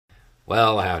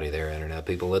Well, howdy there, Internet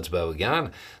people. It's Bo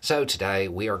again. So, today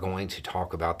we are going to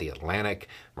talk about the Atlantic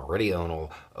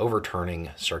Meridional Overturning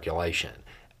Circulation,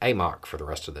 AMOC, for the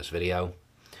rest of this video.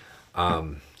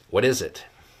 What is it?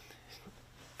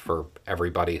 For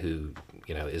everybody who,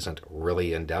 isn't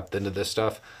really in depth into this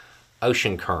stuff,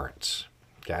 ocean currents,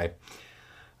 okay?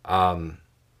 I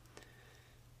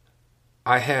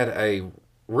had a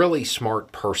really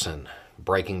smart person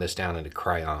breaking this down into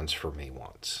crayons for me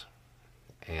once.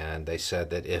 And they said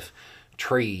that if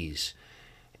trees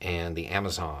and the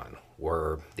Amazon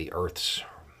were the Earth's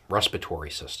respiratory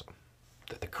system,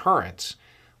 that the currents,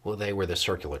 well, they were the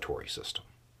circulatory system.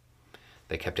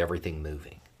 They kept everything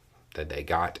moving, that they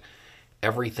got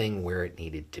everything where it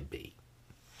needed to be.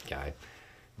 Okay?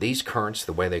 These currents,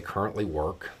 the way they currently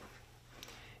work,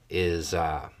 is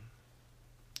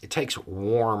it takes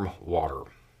warm water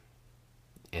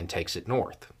and takes it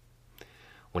north.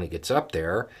 When it gets up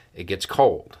there, it gets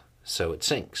cold, so it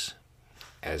sinks.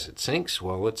 As it sinks,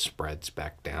 well, it spreads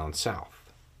back down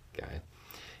south, okay?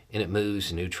 And it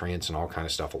moves nutrients and all kind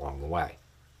of stuff along the way.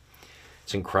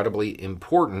 It's incredibly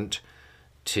important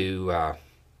to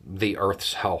the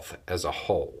Earth's health as a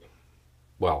whole.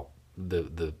 Well,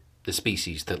 the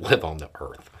species that live on the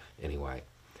Earth, anyway.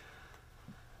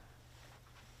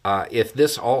 If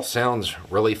this all sounds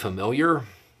really familiar,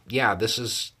 yeah, this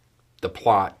is the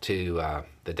plot to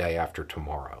The Day After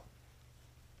Tomorrow.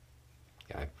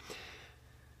 Okay.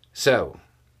 So,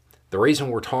 the reason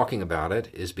we're talking about it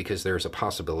is because there's a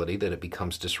possibility that it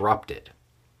becomes disrupted.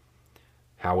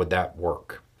 How would that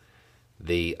work?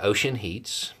 The ocean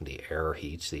heats, the air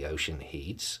heats, the ocean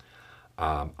heats,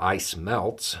 ice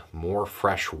melts, more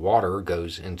fresh water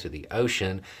goes into the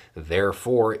ocean,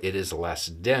 therefore it is less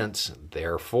dense,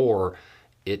 therefore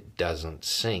it doesn't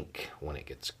sink when it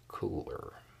gets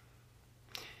cooler.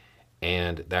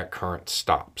 And that current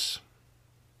stops.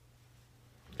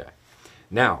 Okay.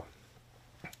 Now,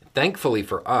 thankfully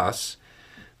for us,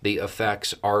 the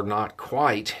effects are not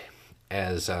quite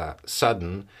as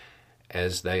sudden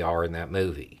as they are in that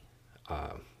movie.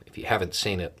 If you haven't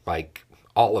seen it, like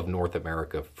all of North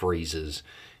America freezes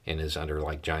and is under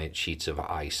like giant sheets of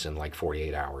ice in like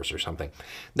 48 hours or something.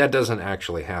 That doesn't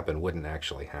actually happen, wouldn't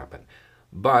actually happen.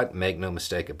 But make no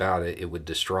mistake about it, it would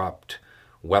disrupt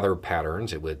weather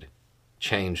patterns. It would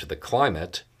change the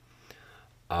climate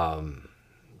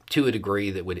to a degree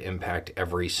that would impact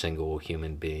every single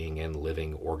human being and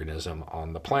living organism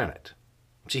on the planet.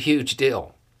 It's a huge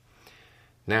deal.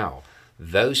 Now,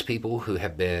 those people who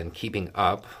have been keeping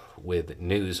up with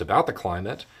news about the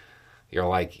climate, you're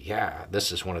like, yeah,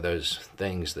 this is one of those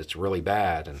things that's really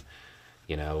bad, and,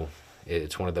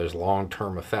 it's one of those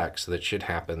long-term effects that should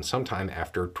happen sometime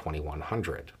after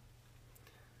 2100.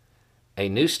 A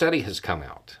new study has come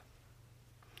out.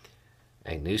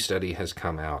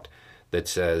 That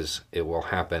says it will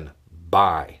happen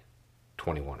by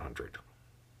 2100.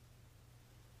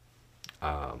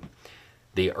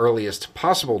 The earliest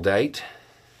possible date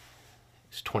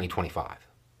is 2025,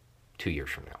 2 years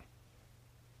from now.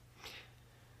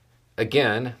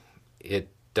 Again, it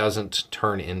doesn't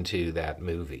turn into that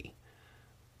movie,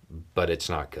 but it's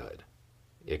not good.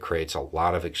 It creates a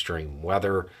lot of extreme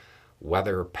weather.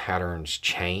 Weather patterns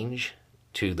change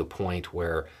to the point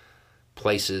where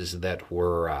places that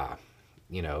were,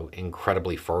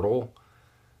 incredibly fertile,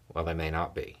 well, they may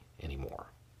not be anymore.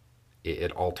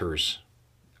 It alters,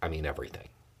 everything.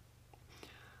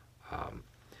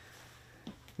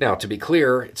 Now, to be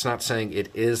clear, it's not saying it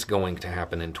is going to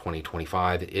happen in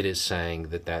 2025. It is saying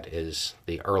that that is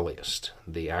the earliest.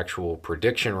 The actual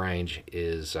prediction range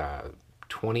is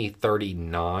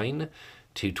 2039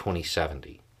 to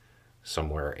 2070,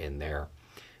 somewhere in there.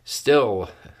 Still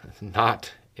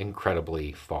not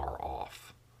incredibly far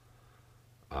off.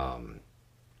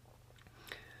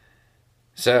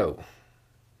 So,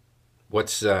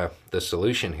 what's the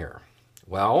solution here?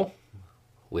 Well,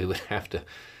 we would have to,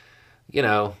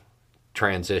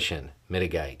 transition,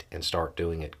 mitigate, and start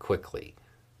doing it quickly,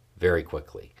 very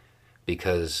quickly.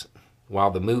 Because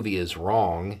while the movie is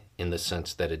wrong in the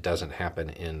sense that it doesn't happen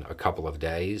in a couple of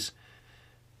days,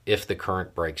 if the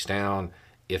current breaks down,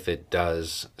 if it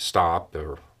does stop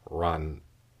or run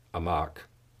amok,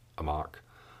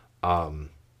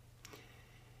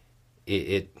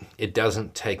 it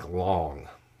doesn't take long.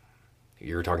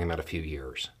 You're talking about a few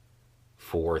years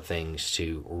for things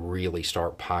to really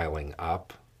start piling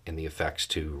up and the effects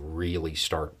to really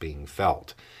start being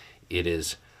felt. It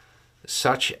is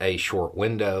such a short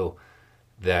window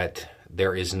that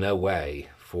there is no way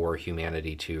for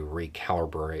humanity to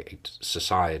recalibrate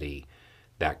society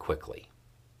that quickly.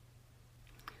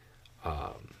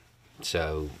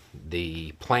 So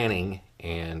the planning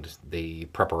and the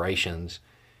preparations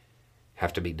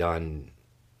have to be done,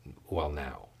 well,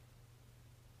 now.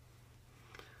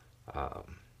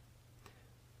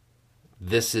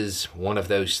 This is one of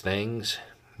those things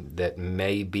that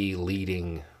may be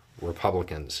leading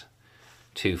Republicans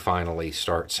to finally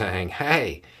start saying,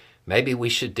 hey, maybe we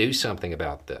should do something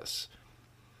about this.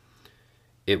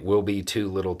 It will be too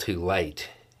little too late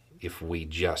if we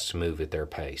just move at their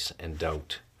pace and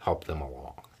don't help them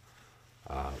along.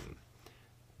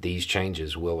 These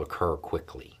changes will occur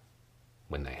quickly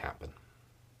when they happen.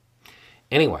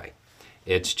 Anyway,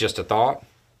 it's just a thought.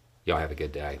 Y'all have a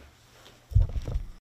good day.